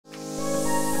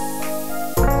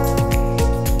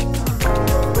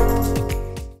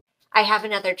I have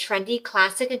another trendy,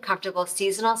 classic, and comfortable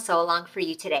seasonal sew-along for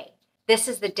you today. This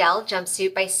is the Dell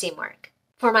Jumpsuit by Seamwork.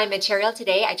 For my material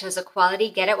today, I chose a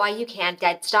quality Get It While You Can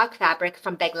dead stock fabric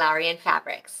from Beglarian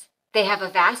Fabrics. They have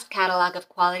a vast catalog of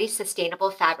quality,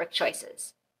 sustainable fabric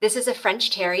choices. This is a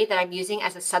French terry that I'm using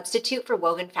as a substitute for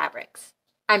woven fabrics.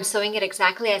 I'm sewing it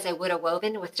exactly as I would a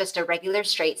woven with just a regular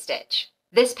straight stitch.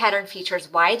 This pattern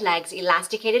features wide legs,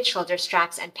 elasticated shoulder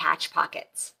straps, and patch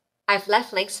pockets. I've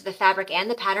left links to the fabric and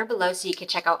the pattern below so you can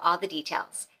check out all the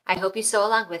details. I hope you sew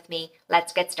along with me.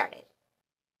 Let's get started.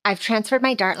 I've transferred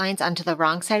my dart lines onto the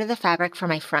wrong side of the fabric for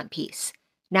my front piece.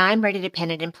 Now I'm ready to pin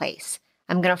it in place.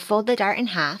 I'm going to fold the dart in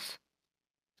half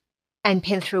and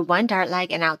pin through one dart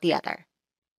leg and out the other.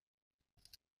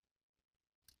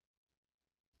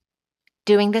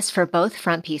 Doing this for both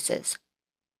front pieces.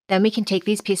 Then we can take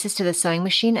these pieces to the sewing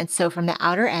machine and sew from the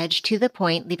outer edge to the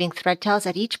point, leaving thread tails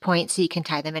at each point so you can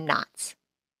tie them in knots.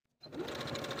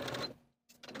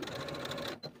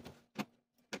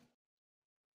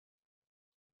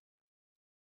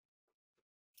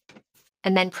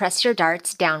 And then press your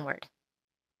darts downward.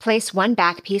 Place one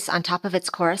back piece on top of its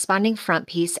corresponding front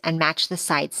piece and match the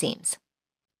side seams.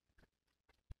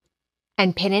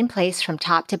 And pin in place from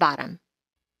top to bottom.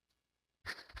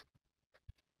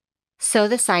 Sew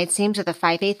the side seams with a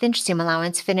 5/8 inch seam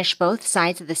allowance, finish both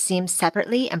sides of the seams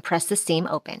separately, and press the seam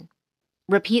open.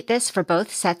 Repeat this for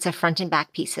both sets of front and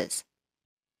back pieces.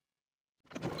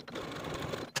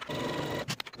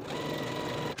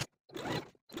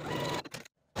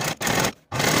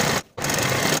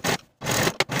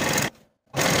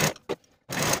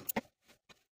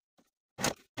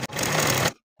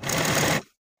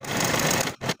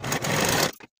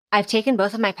 I've taken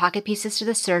both of my pocket pieces to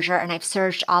the serger and I've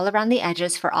serged all around the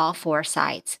edges for all four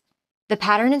sides. The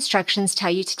pattern instructions tell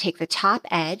you to take the top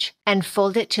edge and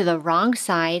fold it to the wrong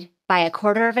side by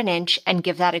 1/4 inch and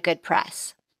give that a good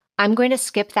press. I'm going to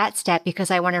skip that step because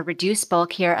I want to reduce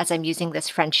bulk here as I'm using this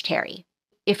French terry.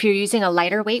 If you're using a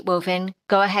lighter weight woven,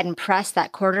 go ahead and press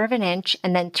that 1/4 inch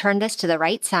and then turn this to the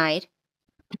right side.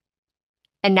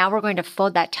 And now we're going to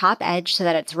fold that top edge so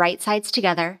that it's right sides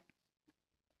together,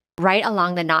 right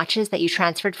along the notches that you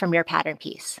transferred from your pattern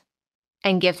piece,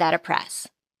 and give that a press.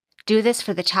 Do this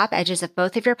for the top edges of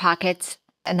both of your pockets,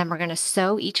 and then we're going to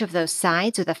sew each of those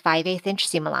sides with a 5/8 inch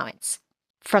seam allowance,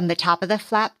 from the top of the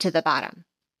flap to the bottom.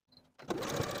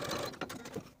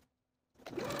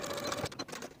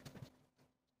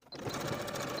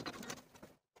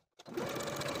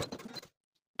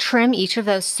 Trim each of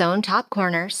those sewn top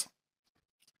corners,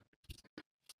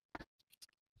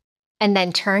 and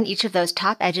then turn each of those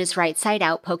top edges right side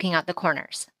out, poking out the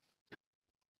corners.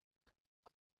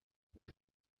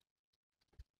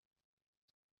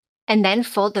 And then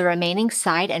fold the remaining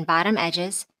side and bottom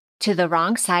edges to the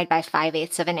wrong side by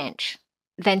 5/8 inch.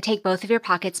 Then take both of your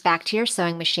pockets back to your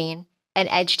sewing machine and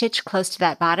edge stitch close to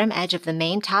that bottom edge of the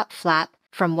main top flap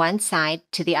from one side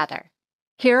to the other.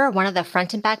 Here are one of the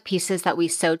front and back pieces that we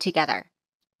sewed together.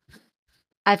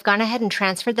 I've gone ahead and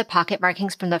transferred the pocket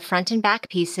markings from the front and back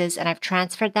pieces, and I've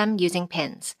transferred them using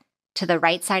pins to the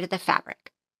right side of the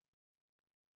fabric.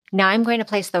 Now I'm going to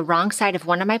place the wrong side of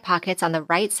one of my pockets on the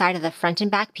right side of the front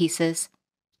and back pieces,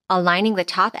 aligning the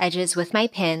top edges with my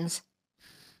pins,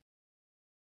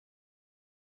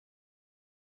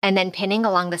 and then pinning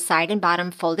along the side and bottom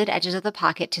folded edges of the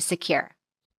pocket to secure.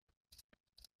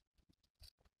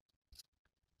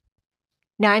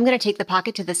 Now I'm going to take the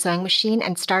pocket to the sewing machine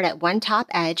and start at one top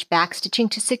edge, back stitching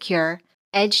to secure,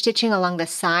 edge stitching along the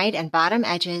side and bottom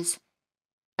edges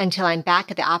until I'm back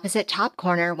at the opposite top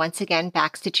corner, once again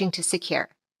back stitching to secure.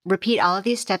 Repeat all of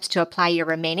these steps to apply your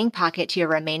remaining pocket to your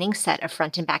remaining set of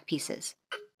front and back pieces.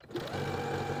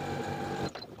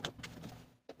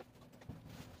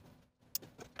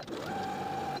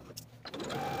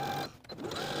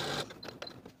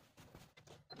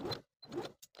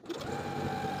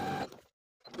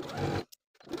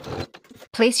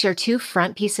 Place your two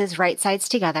front pieces right sides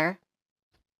together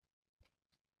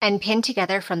and pin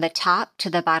together from the top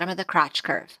to the bottom of the crotch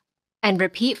curve. And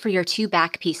repeat for your two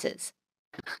back pieces.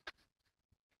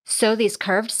 Sew these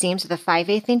curved seams with a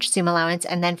 5/8 inch seam allowance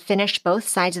and then finish both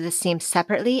sides of the seam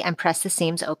separately and press the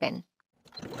seams open.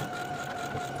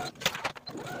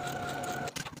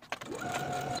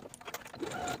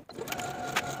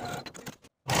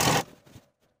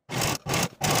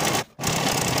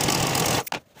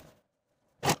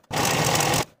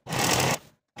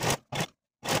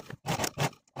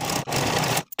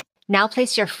 Now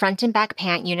place your front and back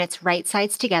pant units right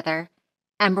sides together,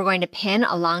 and we're going to pin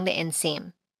along the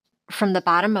inseam, from the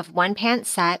bottom of one pant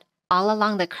set all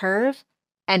along the curve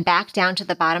and back down to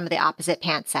the bottom of the opposite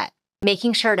pant set.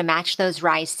 making sure to match those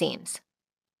rise seams.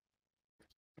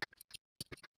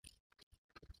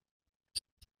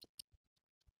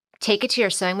 Take it to your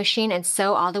sewing machine and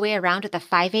sew all the way around with a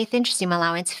 5/8 inch seam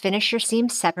allowance. Finish your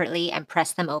seams separately and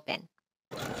press them open.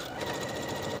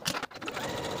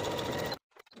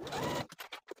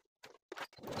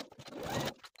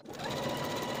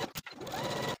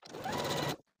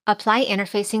 Apply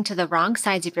interfacing to the wrong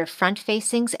sides of your front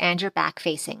facings and your back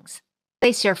facings.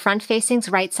 Place your front facings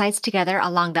right sides together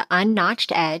along the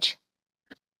unnotched edge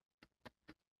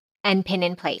and pin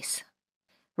in place.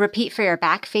 Repeat for your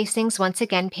back facings, once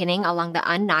again pinning along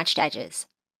the unnotched edges.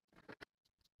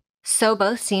 Sew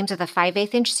both seams with a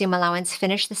 5/8 inch seam allowance.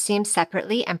 Finish the seams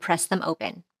separately and press them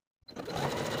open.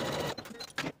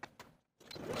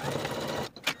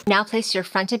 Now place your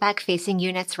front and back facing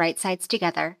units right sides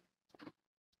together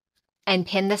and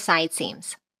pin the side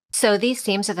seams. Sew these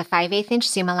seams with a 5/8 inch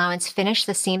seam allowance. Finish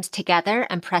the seams together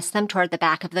and press them toward the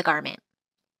back of the garment.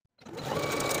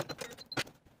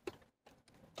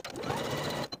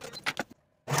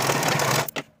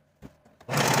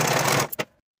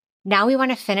 Now we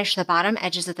want to finish the bottom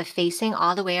edges of the facing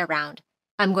all the way around.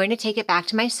 I'm going to take it back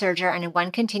to my serger and in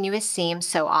one continuous seam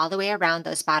sew all the way around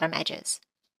those bottom edges.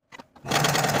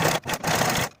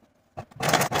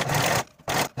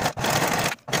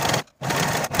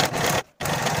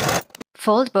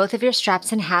 Fold both of your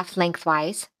straps in half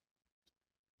lengthwise,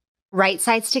 right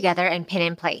sides together and pin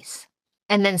in place.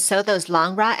 And then sew those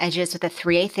long raw edges with a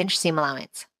 3/8 inch seam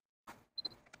allowance.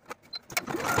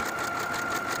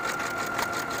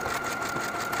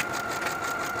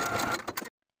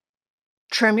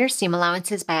 Trim your seam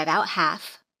allowances by about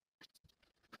half.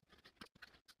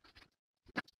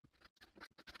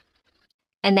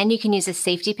 And then you can use a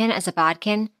safety pin as a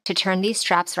bodkin to turn these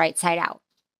straps right side out.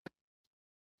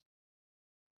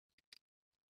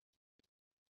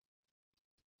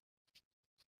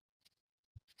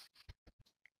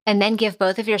 And then give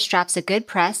both of your straps a good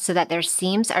press so that their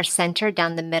seams are centered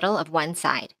down the middle of one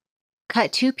side.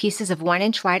 Cut 2 pieces of 1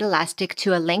 inch wide elastic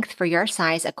to a length for your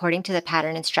size according to the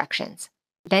pattern instructions.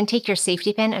 Then take your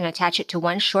safety pin and attach it to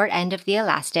one short end of the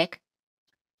elastic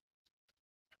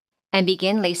and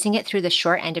begin lacing it through the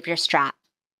short end of your strap.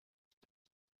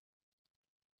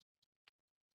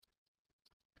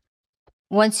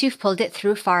 Once you've pulled it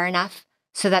through far enough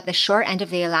so that the short end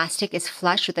of the elastic is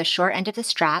flush with the short end of the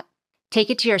strap, take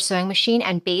it to your sewing machine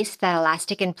and baste that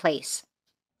elastic in place.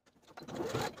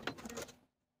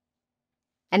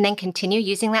 And then continue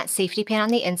using that safety pin on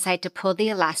the inside to pull the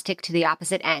elastic to the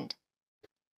opposite end.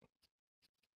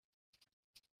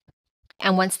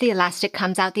 And once the elastic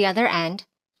comes out the other end,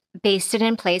 baste it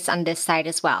in place on this side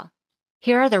as well.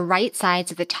 Here are the right sides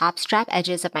of the top strap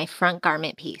edges of my front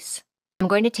garment piece. I'm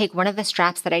going to take one of the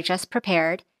straps that I just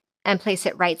prepared and place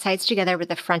it right sides together with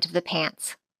the front of the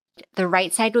pants. The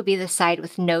right side will be the side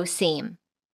with no seam.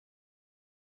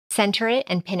 Center it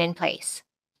and pin in place.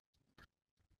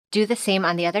 Do the same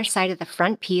on the other side of the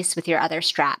front piece with your other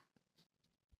strap.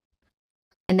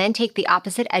 And then take the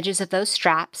opposite edges of those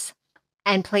straps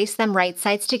and place them right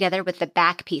sides together with the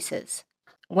back pieces.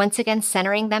 Once again,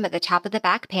 centering them at the top of the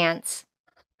back pants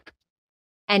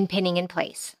and pinning in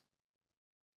place.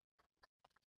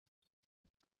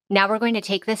 Now we're going to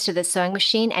take this to the sewing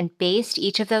machine and baste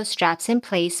each of those straps in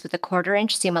place with a 1/4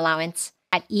 inch seam allowance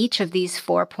at each of these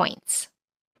 4 points.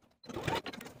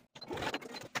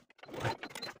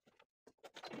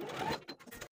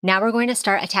 Now we're going to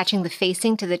start attaching the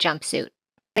facing to the jumpsuit.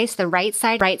 Place the right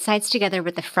sides together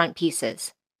with the front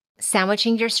pieces,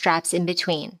 sandwiching your straps in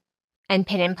between, and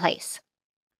pin in place.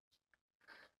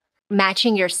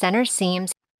 Matching your center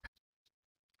seams,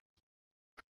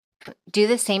 do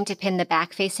the same to pin the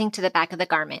back facing to the back of the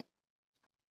garment.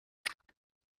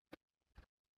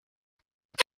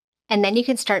 And then you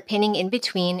can start pinning in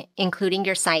between, including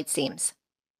your side seams.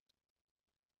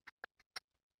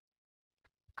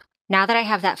 Now that I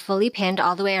have that fully pinned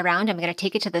all the way around, I'm going to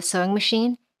take it to the sewing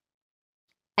machine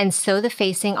and sew the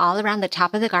facing all around the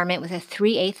top of the garment with a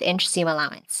 3/8 inch seam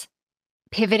allowance,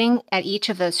 pivoting at each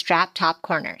of those strap top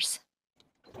corners.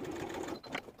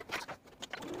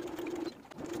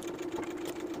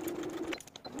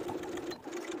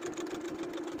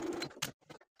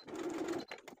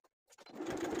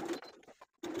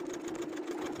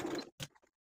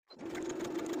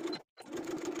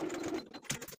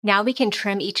 Now we can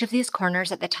trim each of these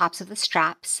corners at the tops of the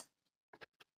straps.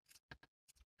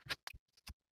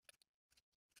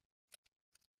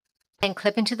 And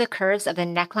clip into the curves of the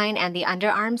neckline and the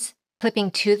underarms, clipping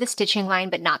to the stitching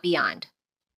line but not beyond.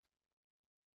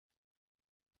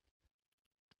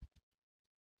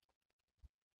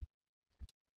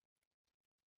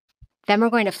 Then we're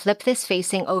going to flip this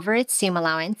facing over its seam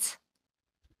allowance.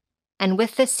 And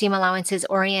with the seam allowances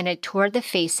oriented toward the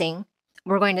facing,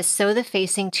 we're going to sew the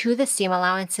facing to the seam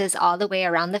allowances all the way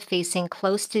around the facing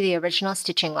close to the original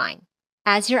stitching line.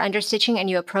 As you're understitching and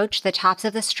you approach the tops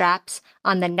of the straps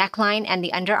on the neckline and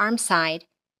the underarm side,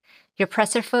 your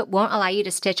presser foot won't allow you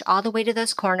to stitch all the way to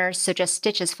those corners, so just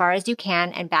stitch as far as you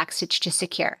can and backstitch to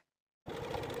secure.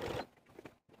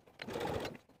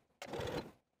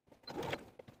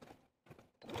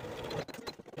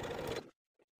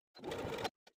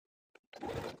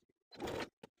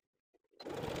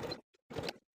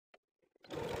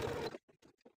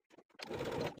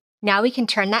 Now we can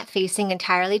turn that facing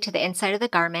entirely to the inside of the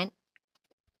garment.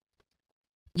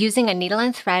 Using a needle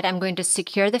and thread, I'm going to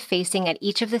secure the facing at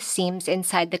each of the seams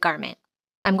inside the garment.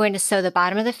 I'm going to sew the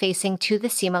bottom of the facing to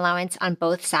the seam allowance on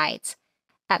both sides.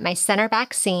 At my center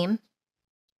back seam,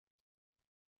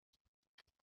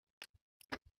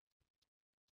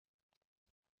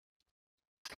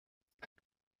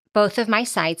 both of my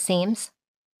side seams,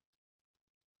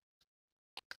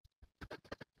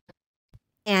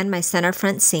 and my center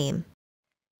front seam.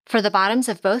 For the bottoms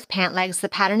of both pant legs, the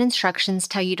pattern instructions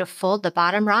tell you to fold the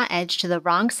bottom raw edge to the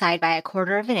wrong side by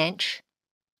 1/4 inch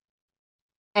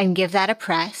and give that a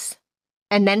press,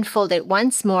 and then fold it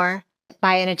once more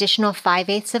by an additional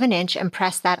 5/8 inch and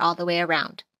press that all the way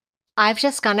around. I've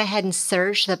just gone ahead and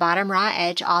serged the bottom raw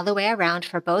edge all the way around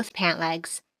for both pant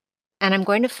legs, and I'm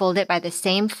going to fold it by the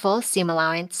same full seam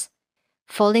allowance,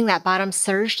 folding that bottom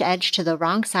serged edge to the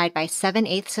wrong side by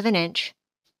 7/8 inch,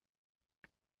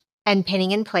 and pinning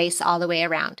in place all the way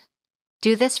around.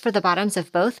 Do this for the bottoms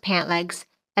of both pant legs,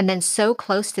 and then sew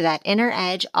close to that inner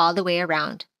edge all the way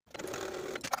around.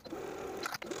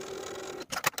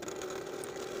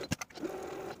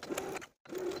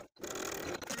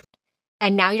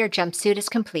 And now your jumpsuit is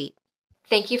complete.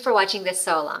 Thank you for watching this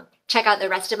sew along. Check out the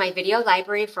rest of my video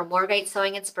library for more great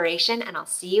sewing inspiration, and I'll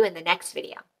see you in the next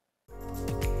video.